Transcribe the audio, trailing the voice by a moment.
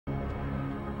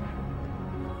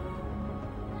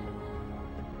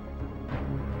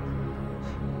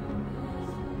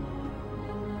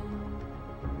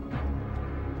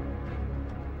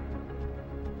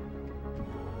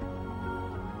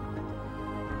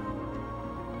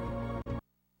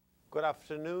Good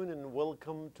afternoon and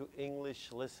welcome to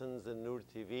English Lessons in Noor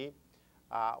TV.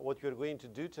 What we're going to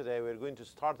do today, we're going to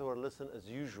start our lesson as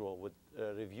usual with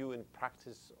review and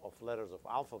practice of letters of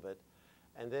alphabet.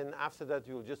 And then after that,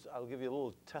 I'll give you a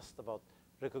little test about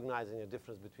recognizing the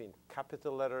difference between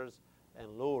capital letters and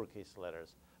lowercase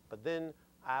letters. But then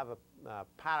I have a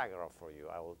paragraph for you.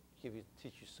 I will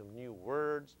teach you some new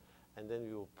words, and then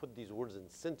we will put these words in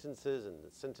sentences and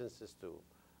the sentences to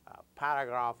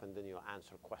paragraph, and then you'll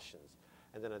answer questions.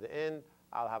 And then at the end,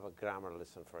 I'll have a grammar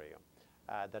lesson for you.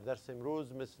 در درس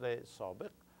امروز مثل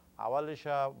سابق اولش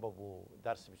با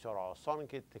درس بسیار آسان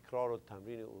که تکرار و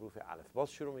تمرین حروف الفبا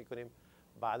شروع میکنیم.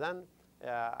 بعداً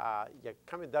یک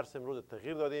کمی درس امروز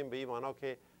تغییر دادیم به این معنا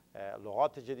که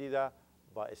لغات جدیده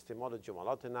با استعمال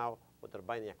جملات نو و در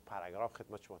بین یک پاراگراف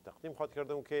خدمت شما تقدیم خواهد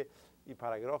کردم که این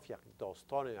پاراگراف یک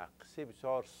داستان یک قصه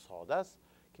بسیار ساده است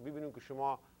که ببینیم که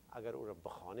شما اگر او را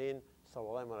بخوانین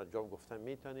سوالای ما را جواب گفتن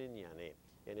میتونین یا نه.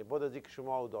 یعنی بعد از اینکه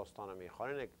شما او داستان را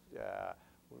میخوانین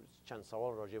چند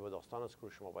سوال راجع به داستان است که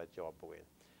شما باید جواب بگوین.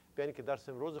 بیاین که درس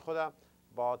امروز خود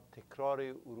با تکرار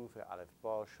حروف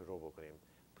الفبا شروع بکنیم.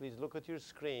 Please look at your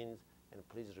screens and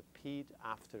please repeat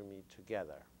after me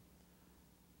together.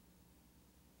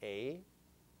 A,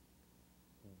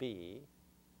 B,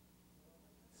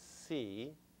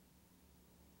 C,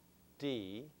 D,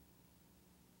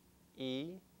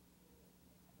 E,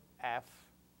 F,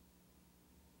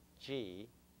 G,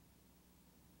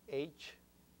 H,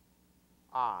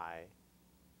 I,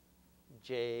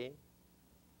 J,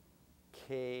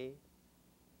 K,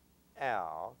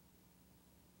 L,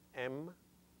 M,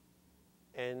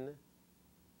 N,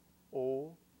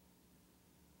 O,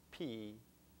 P,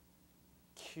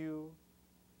 Q,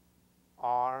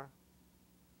 R,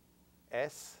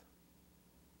 S,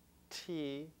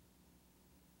 T,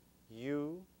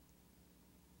 U,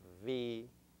 V,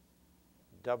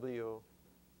 W,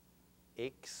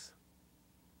 X,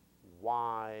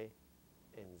 Y,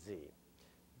 and Z.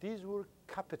 These were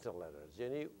capital letters.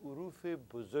 یعنی حروف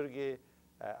بزرگ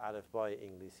الفبای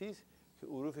انگلیسی است که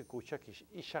حروف کوچکش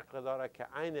این شکل داره که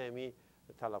عین امی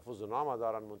تلفظ نام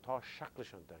دارن منتها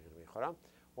شکلشان تغییر میخورن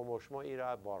و ما شما این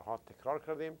را بارها تکرار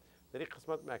کردیم. در این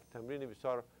قسمت من یک تمرین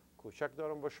بسیار کوچک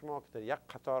دارم با شما که در یک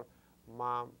قطار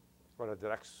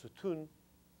در یک ستون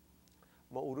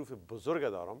ما حروف بزرگ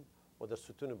دارم و در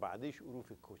ستون بعدیش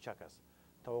حروف کوچک است.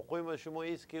 توقع ما شما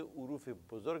است که حروف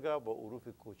بزرگ با حروف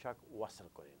کوچک وصل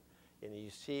کنین. یعنی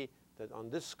you see that on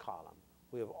this column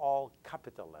we have all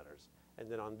capital letters, and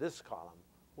then on this column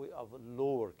we have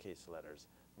lowercase letters.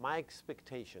 My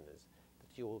expectation is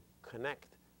that you will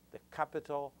connect the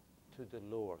capital to the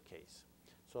lowercase.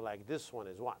 So like this one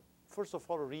is what? First of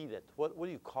all, read it. What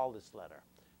do you call this letter?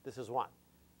 This is what?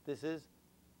 This is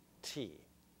T,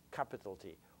 capital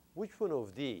T. Which one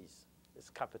of these is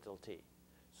capital T?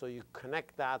 So you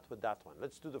connect that with that one.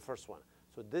 Let's do the first one.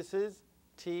 So this is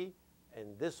T,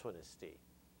 and this one is T.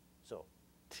 So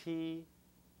T,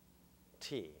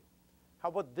 T. How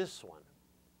about this one?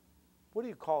 What do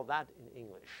you call that in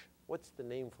English? What's the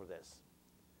name for this?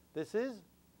 This is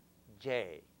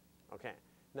J. Okay.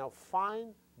 Now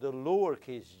find the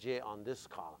lowercase j on this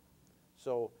column.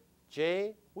 So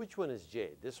J, which one is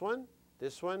J? This one,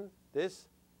 this,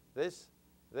 this,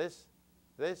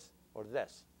 this, or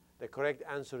this? The correct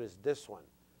answer is this one.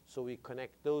 So we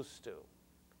connect those two.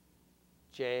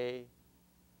 J,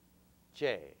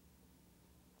 J.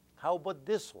 How about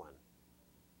this one?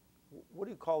 What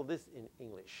do you call this in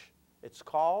English? It's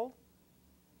called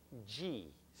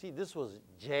G. See, this was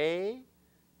J,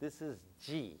 this is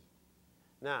G.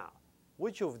 Now,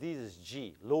 which of these is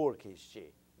G, lowercase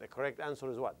g? The correct answer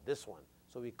is what? This one.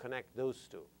 So we connect those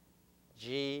two.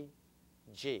 G,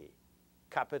 G,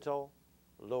 capital,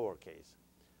 lowercase.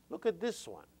 Look at this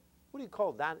one. What do you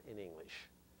call that in English?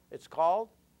 It's called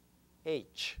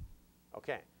H.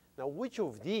 Okay. Now, which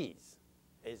of these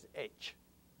is H?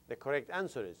 The correct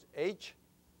answer is H,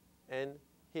 and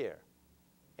here,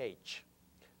 H.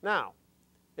 Now,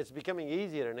 it's becoming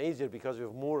easier and easier because we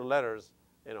have more letters,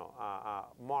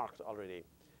 marked already.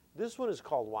 This one is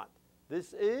called what?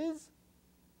 This is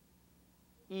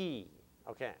E.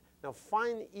 Okay. Now,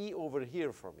 find E over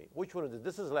here for me. Which one is this?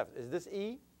 This is left. Is this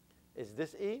E? Is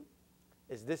this E?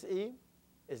 Is this E?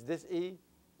 Is this E?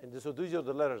 And so these are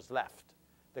the letters left.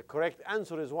 The correct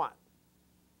answer is what?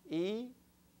 E,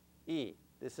 E.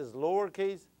 This is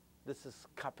lowercase. This is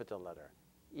capital letter.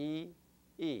 E,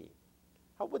 E.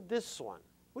 How about this one?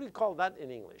 What do you call that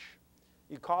in English?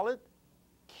 You call it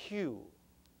Q,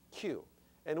 Q.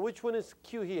 And which one is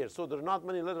Q here? So there are not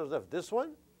many letters left. This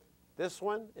one,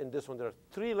 and this one. There are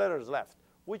 3 letters left.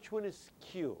 Which one is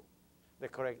Q? The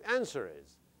correct answer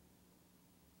is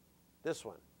this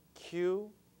one,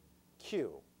 Q,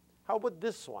 Q. How about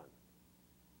this one?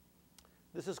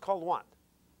 This is called what?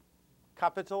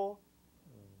 Capital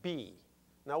B.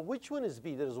 Now, which one is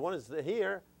B? There's one is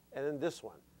here, and then this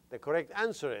one. The correct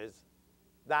answer is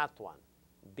that one,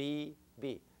 B,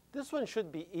 B. This one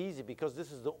should be easy because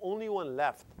this is the only one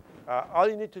left. All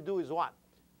you need to do is what?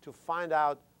 To find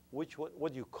out which one,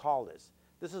 what you call this.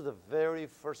 This is the very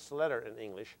first letter in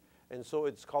English, and so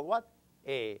it's called what?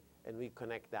 A, and we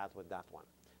connect that with that one.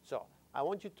 So I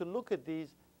want you to look at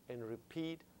these and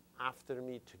repeat after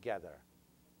me together.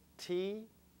 T,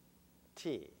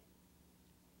 T.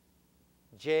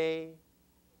 J,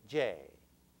 J.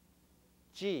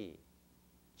 G,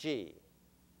 G.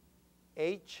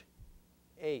 H,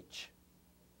 H.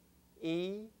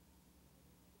 E,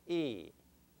 E.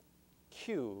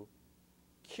 Q,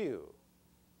 Q.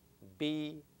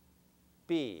 B,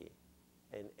 B.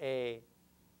 And A,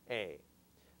 A.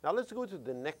 Now let's go to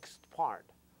the next part.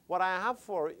 What I have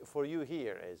for you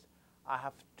here is I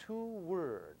have two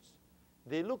words.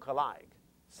 They look alike.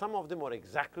 Some of them are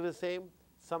exactly the same.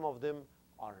 Some of them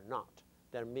are not.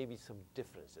 There may be some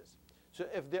differences. So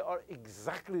if they are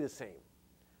exactly the same,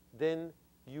 then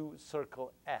you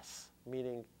circle S,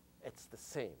 meaning it's the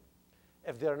same.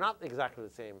 If they're not exactly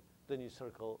the same, then you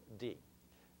circle D.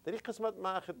 در این قسمت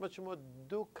من خدمت شما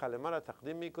دو کلمه را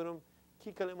تقدیم میکنم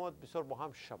که کلمات بسیار با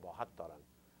هم شباهت دارند.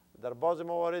 در بعض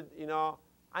موارد اینا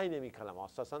عین می کلمه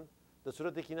هستند. در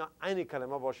صورتی که اینا عین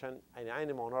کلمه باشن،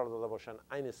 عین معنا را داده باشن،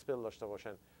 عین اسپل داشته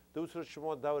باشن، در صورت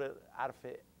شما دور حرف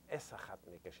اس خط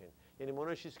میکشین. یعنی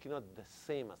معنای چیزی که اینا the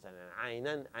same هستن،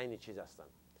 عیناً عین چیز هستن.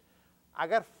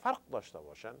 اگر فرق داشته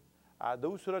باشن،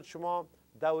 در صورت شما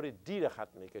دور دی را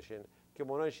خط میکشین که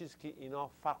معنای چیزی که اینا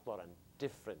فرق دارن،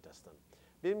 different هستن.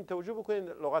 بریم توجه بکنید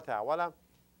لغت اول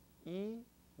E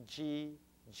G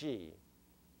G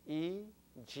E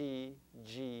G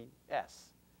G S.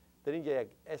 در اینجا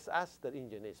یک S است، در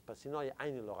اینجا نیست. پس اینا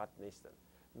عین لغت نیستن.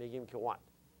 میگیم که what?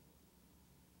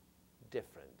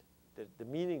 Different. The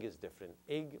meaning is different.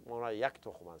 egg معنای یک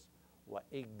تخم است و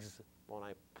eggs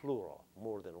معنای plural,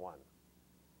 more than one.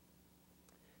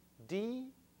 D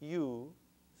U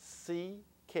C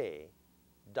K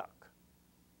duck.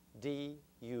 D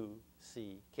U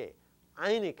C K.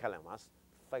 عین کلمه است.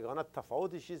 فقط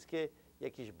تفاوتش چیست که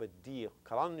یکیش به دی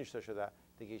کلان نوشته شده،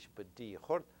 دیگهش به دی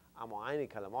خورد، اما عین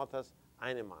کلمات است،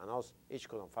 عین معناست، هیچ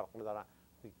کدام فرق نداره.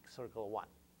 We circle one.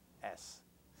 S.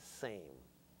 Same.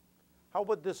 How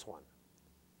about this one?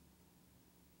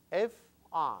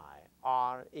 F-I-R-E.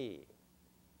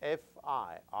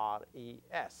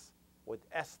 F-I-R-E-S. With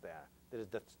S there,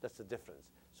 that's the difference.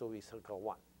 So we circle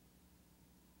one.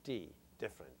 D.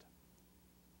 Different.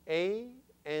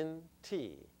 A-N-T.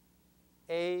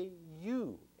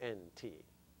 A-U-N-T.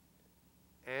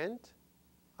 Ant,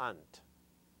 ant.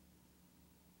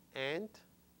 Ant,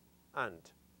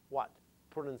 ant. What?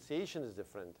 Pronunciation is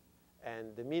different,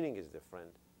 and the meaning is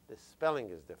different. The spelling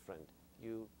is different.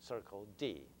 You circle D.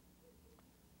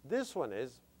 This one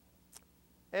is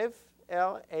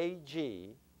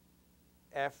F-L-A-G,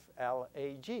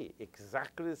 F-L-A-G.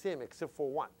 Exactly the same, except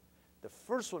for one. The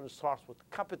first one starts with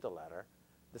capital letter.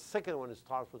 The second one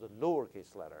starts with a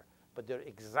lowercase letter. But they're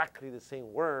exactly the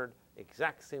same word,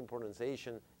 exact same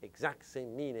pronunciation, exact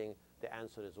same meaning. The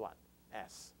answer is what?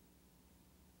 S.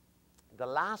 The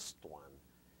last one,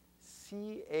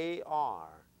 C-A-R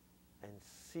and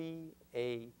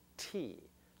C-A-T.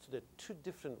 So they're two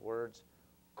different words,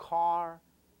 car,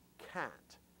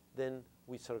 cat. Then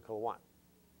we circle one,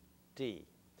 D.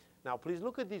 Now please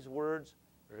look at these words.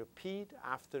 Repeat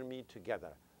after me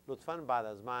together. لطفاً بعد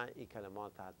از من این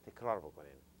کلمات تکرار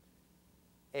بکنین.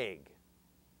 Egg,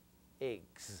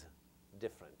 eggs,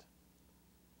 different.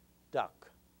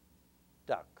 Duck,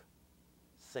 duck,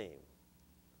 same.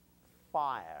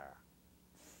 Fire,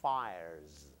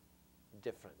 fires,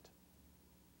 different.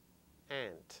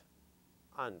 Ant,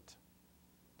 ant,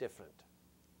 different.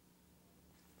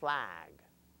 Flag,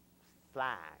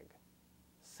 flag,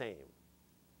 same.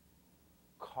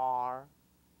 Car,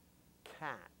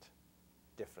 cat,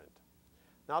 different.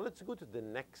 Now let's go to the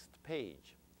next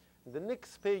page. The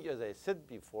next page, as I said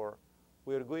before,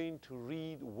 we're going to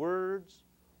read words,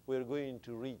 we're going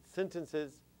to read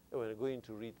sentences, and we're going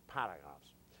to read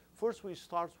paragraphs. First, we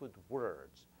start with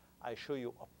words. I show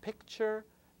you a picture,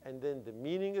 and then the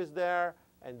meaning is there,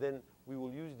 and then we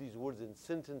will use these words in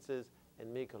sentences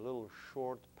and make a little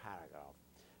short paragraph.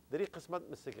 در این قسمت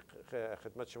مثل که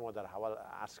خدمت شما در اول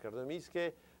عرض کردم است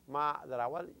که ما در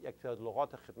اول یک تعداد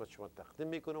لغات خدمت شما تقدیم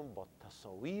میکنم با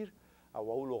تصاویر و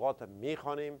اون لغات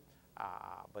میخوانیم،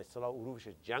 به اصطلاح حروفش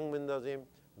جنگ مندازیم،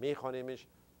 میخوانیمش.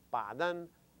 بعداً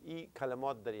این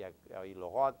کلمات در یک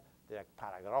لغات در یک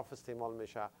پاراگراف استعمال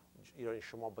میشه. ایرانی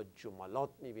شما با جملات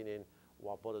میبینین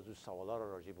و بعد از اون سوالا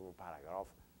رو راجع به اون پاراگراف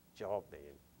جواب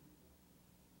میدین.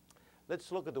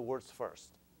 Let's look at the words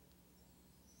first.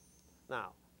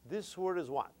 Now, this word is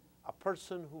what? A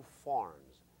person who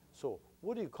farms. So,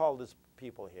 what do you call these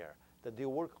people here? That they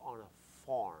work on a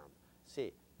farm.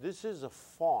 See, this is a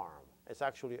farm. It's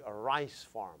actually a rice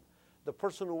farm. The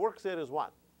person who works there is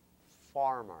what?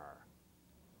 Farmer.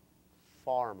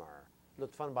 Farmer.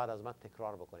 لطفاً بعد از من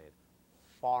تکرار بکنید.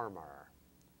 Farmer.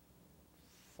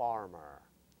 Farmer.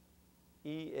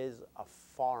 He is a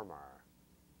farmer.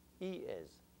 He is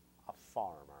a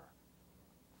farmer.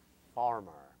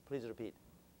 Farmer. Please repeat.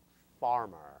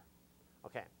 Farmer.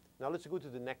 Okay, now let's go to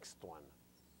the next one.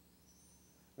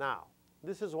 Now,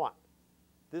 this is what?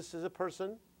 This is a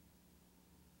person,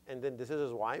 and then this is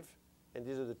his wife, and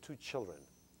these are the two children.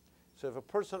 So if a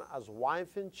person has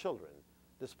wife and children,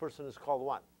 this person is called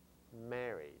what?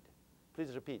 Married.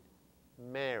 Please repeat.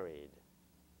 Married.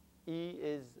 He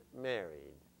is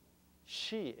married.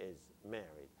 She is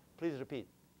married. Please repeat.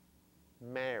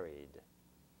 Married.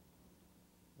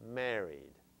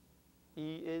 Married.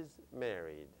 He is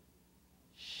married.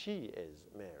 She is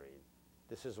married.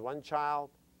 This is one child.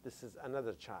 This is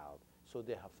another child. So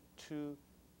they have two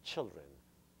children,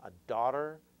 a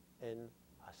daughter and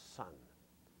a son.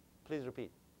 Please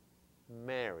repeat.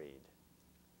 Married.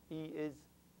 He is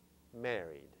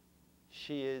married.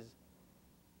 She is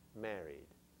married.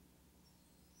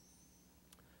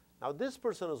 Now this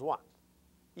person is what?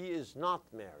 He is not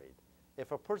married.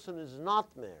 If a person is not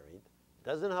married,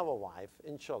 doesn't have a wife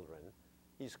and children,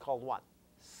 he's called what?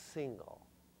 Single.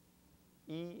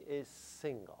 He is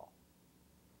single.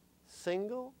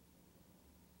 Single,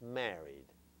 married.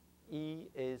 He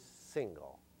is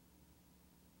single.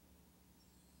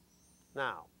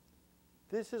 Now,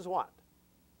 this is what?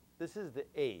 This is the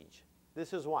age.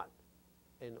 This is what?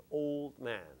 An old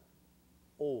man.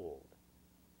 Old.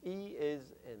 He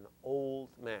is an old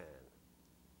man.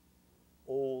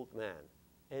 Old man.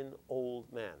 An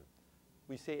old man.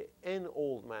 We say an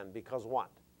old man because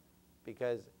what?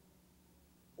 Because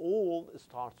old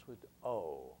starts with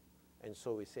O. And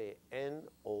so we say an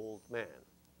old man.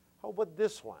 How about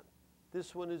this one?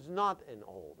 This one is not an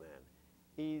old man.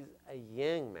 He's a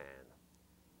young man.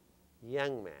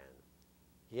 Young man.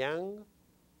 Young,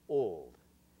 old.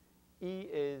 He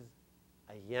is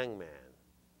a young man.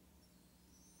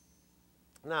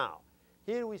 Now,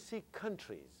 here we see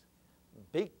countries.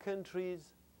 Big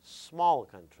countries, small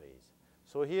countries.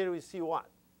 So here we see what?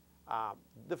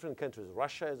 Different countries.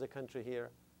 Russia is a country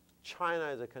here. China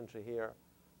is a country here.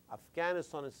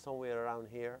 Afghanistan is somewhere around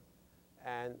here.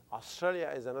 And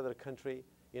Australia is another country.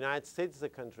 United States is a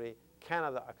country.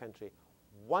 Canada a country.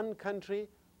 One country,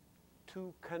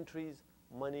 two countries,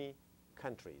 many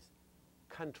countries.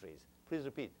 Countries. Please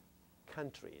repeat.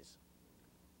 Countries.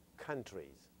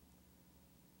 Countries.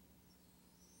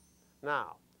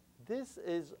 Now, this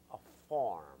is a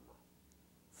farm.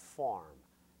 Farm.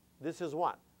 This is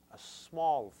what? A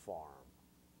small farm.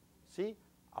 See?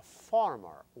 A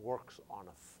farmer works on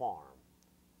a farm.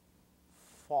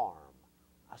 Farm.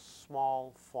 A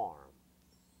small farm.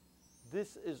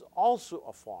 This is also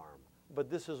a farm, but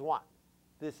this is what?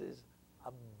 This is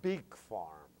a big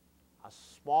farm. A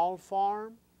small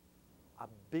farm, a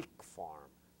big farm.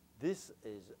 This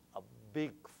is a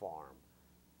big farm.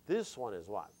 This one is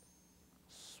what?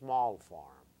 Small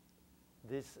farm.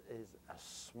 This is a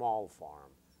small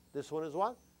farm. This one is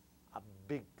what? A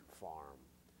big farm.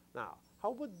 Now,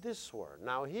 how about this word?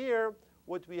 Now here,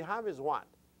 what we have is what?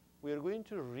 We are going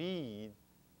to read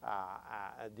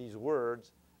these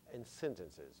words in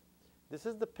sentences. This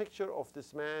is the picture of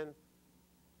this man.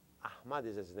 Ahmad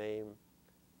is his name.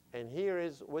 And here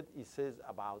is what he says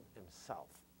about himself.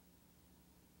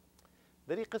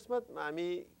 در این قسمت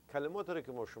معنی کلمات رو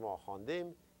که ما شما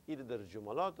خواندیم این در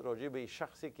جملات راجع به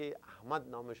شخصی که احمد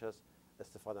نامش است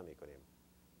استفاده میکنیم.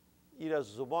 این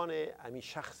از زبان امی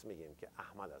شخص میگیم که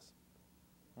احمد است.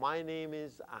 My name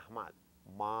is Ahmad.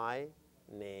 My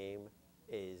name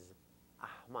is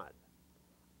Ahmad.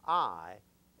 I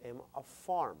am a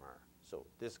farmer. So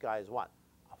this guy is what?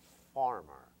 A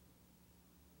farmer.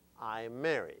 I am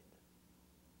married.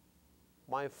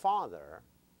 My father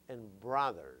and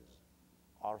brothers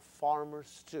are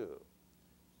farmers too.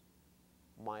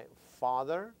 My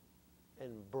father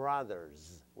and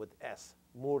brothers with S,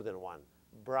 more than one,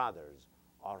 brothers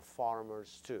are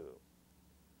farmers too.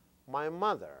 My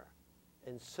mother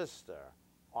and sister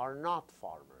are not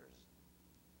farmers.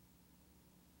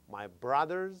 My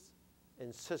brothers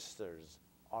and sisters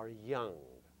are young.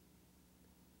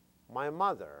 My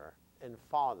mother and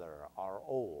father are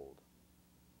old.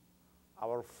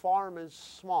 Our farm is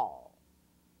small.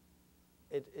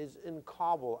 It is in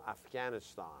Kabul,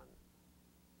 Afghanistan.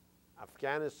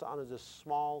 Afghanistan is a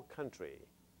small country.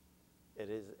 It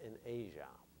is in Asia.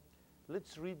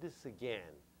 Let's read this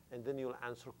again, and then you'll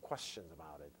answer questions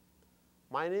about it.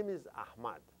 My name is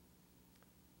Ahmad.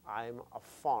 I'm a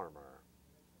farmer.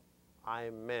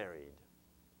 I'm married.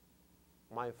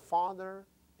 My father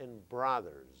and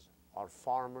brothers are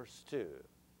farmers too.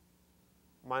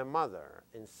 My mother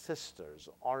and sisters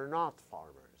are not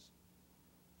farmers.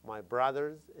 My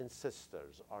brothers and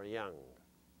sisters are young.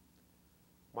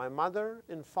 My mother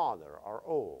and father are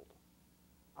old.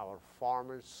 Our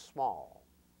farm is small.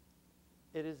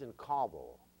 It is in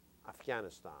Kabul,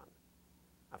 Afghanistan.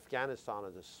 Afghanistan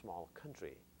is a small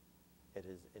country. It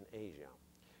is in Asia.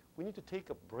 We need to take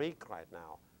a break right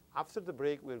now. After the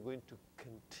break, we're going to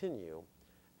continue,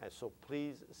 and so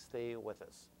please stay with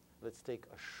us. Let's take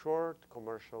a short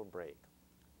commercial break.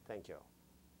 Thank you.